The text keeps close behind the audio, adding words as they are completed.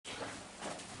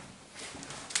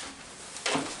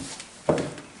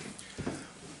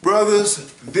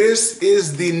Brothers, this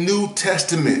is the New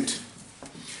Testament.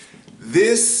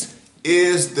 This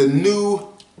is the New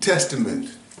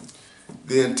Testament.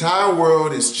 The entire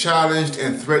world is challenged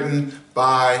and threatened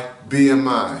by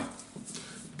BMI,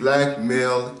 black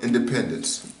male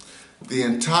independence. The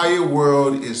entire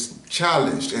world is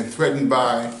challenged and threatened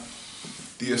by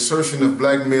the assertion of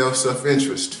black male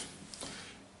self-interest.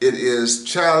 It is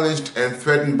challenged and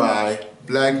threatened by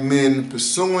black men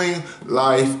pursuing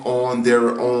life on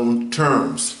their own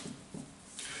terms.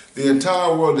 The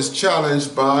entire world is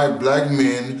challenged by black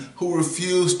men who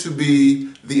refuse to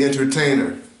be the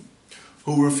entertainer,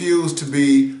 who refuse to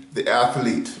be the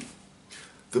athlete,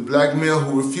 the black male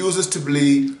who refuses to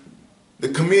be the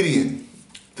comedian,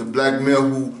 the black male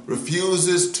who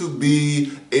refuses to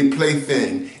be a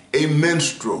plaything, a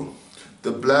minstrel,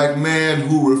 the black man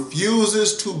who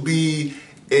refuses to be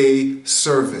a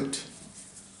servant.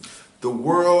 The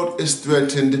world is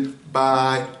threatened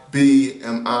by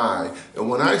BMI. And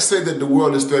when I say that the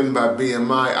world is threatened by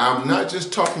BMI, I'm not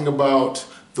just talking about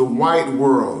the white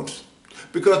world,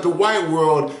 because the white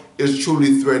world is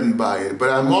truly threatened by it, but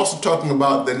I'm also talking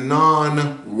about the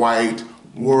non-white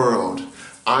world.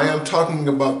 I am talking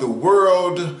about the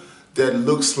world that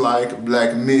looks like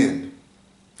black men,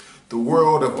 the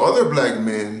world of other black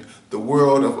men, the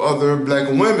world of other black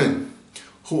women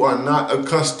who are not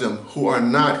accustomed, who are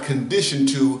not conditioned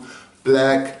to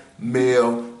black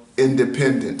male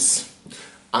independence.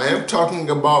 I am talking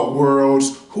about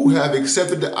worlds who have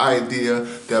accepted the idea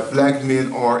that black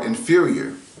men are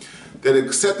inferior, that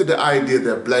accepted the idea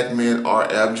that black men are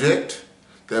abject,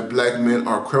 that black men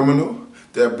are criminal,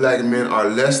 that black men are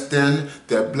less than,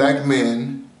 that black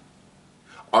men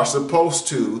are supposed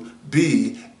to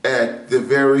be at the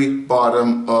very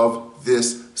bottom of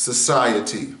this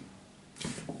society.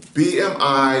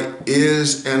 BMI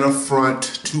is an affront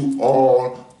to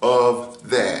all of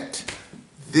that.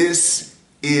 This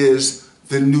is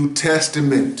the New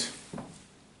Testament.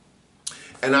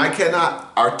 And I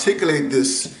cannot articulate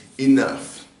this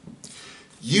enough.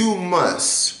 You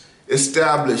must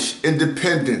establish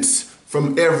independence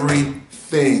from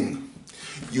everything.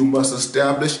 You must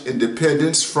establish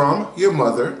independence from your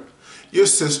mother, your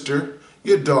sister,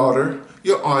 your daughter,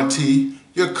 your auntie,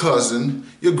 your cousin,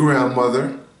 your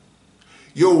grandmother,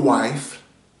 your wife,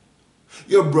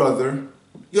 your brother,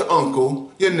 your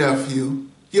uncle, your nephew,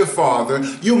 your father.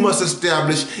 You must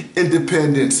establish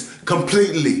independence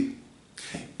completely.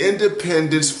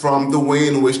 Independence from the way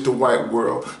in which the white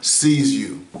world sees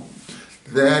you.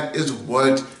 That is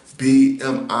what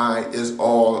BMI is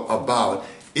all about.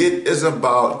 It is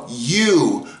about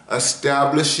you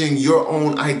establishing your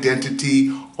own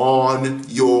identity on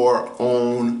your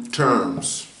own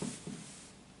terms.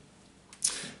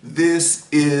 This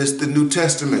is the New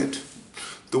Testament.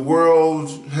 The world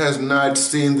has not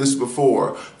seen this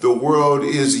before. The world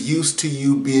is used to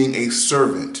you being a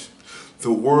servant.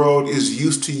 The world is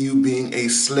used to you being a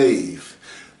slave.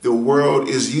 The world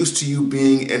is used to you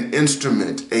being an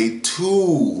instrument, a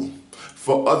tool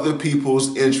for other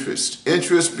people's interest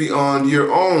beyond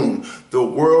your own. The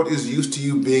world is used to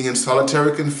you being in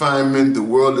solitary confinement. The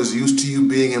world is used to you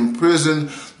being in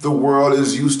prison. The world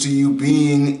is used to you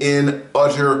being in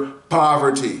utter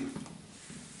poverty.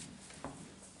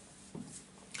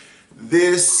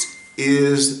 This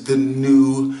is the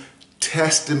New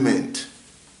Testament.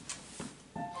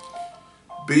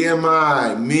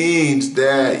 BMI means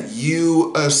that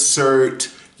you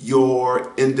assert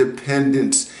your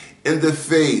independence in the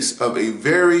face of a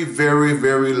very, very,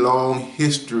 very long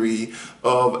history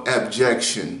of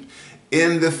abjection,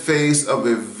 in the face of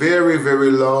a very, very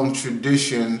long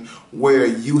tradition where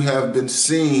you have been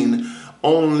seen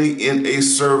only in a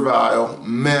servile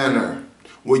manner,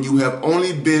 where you have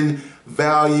only been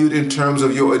valued in terms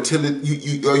of your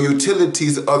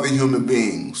utilities to other human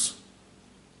beings.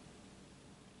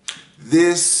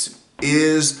 This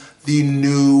is the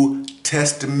New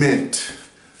Testament.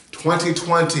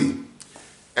 2020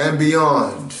 and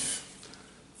beyond.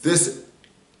 This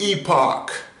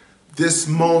epoch, this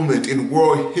moment in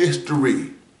world history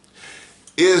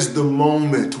is the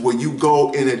moment where you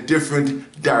go in a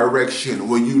different direction,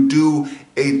 where you do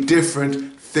a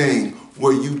different thing,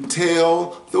 where you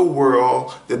tell the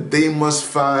world that they must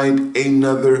find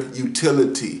another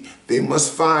utility. They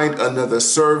must find another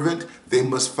servant. They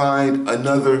must find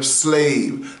another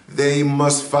slave. They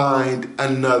must find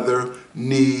another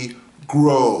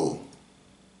Negro.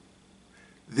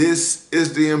 This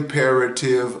is the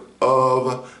imperative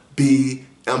of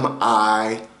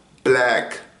BMI,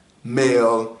 black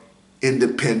male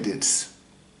independence.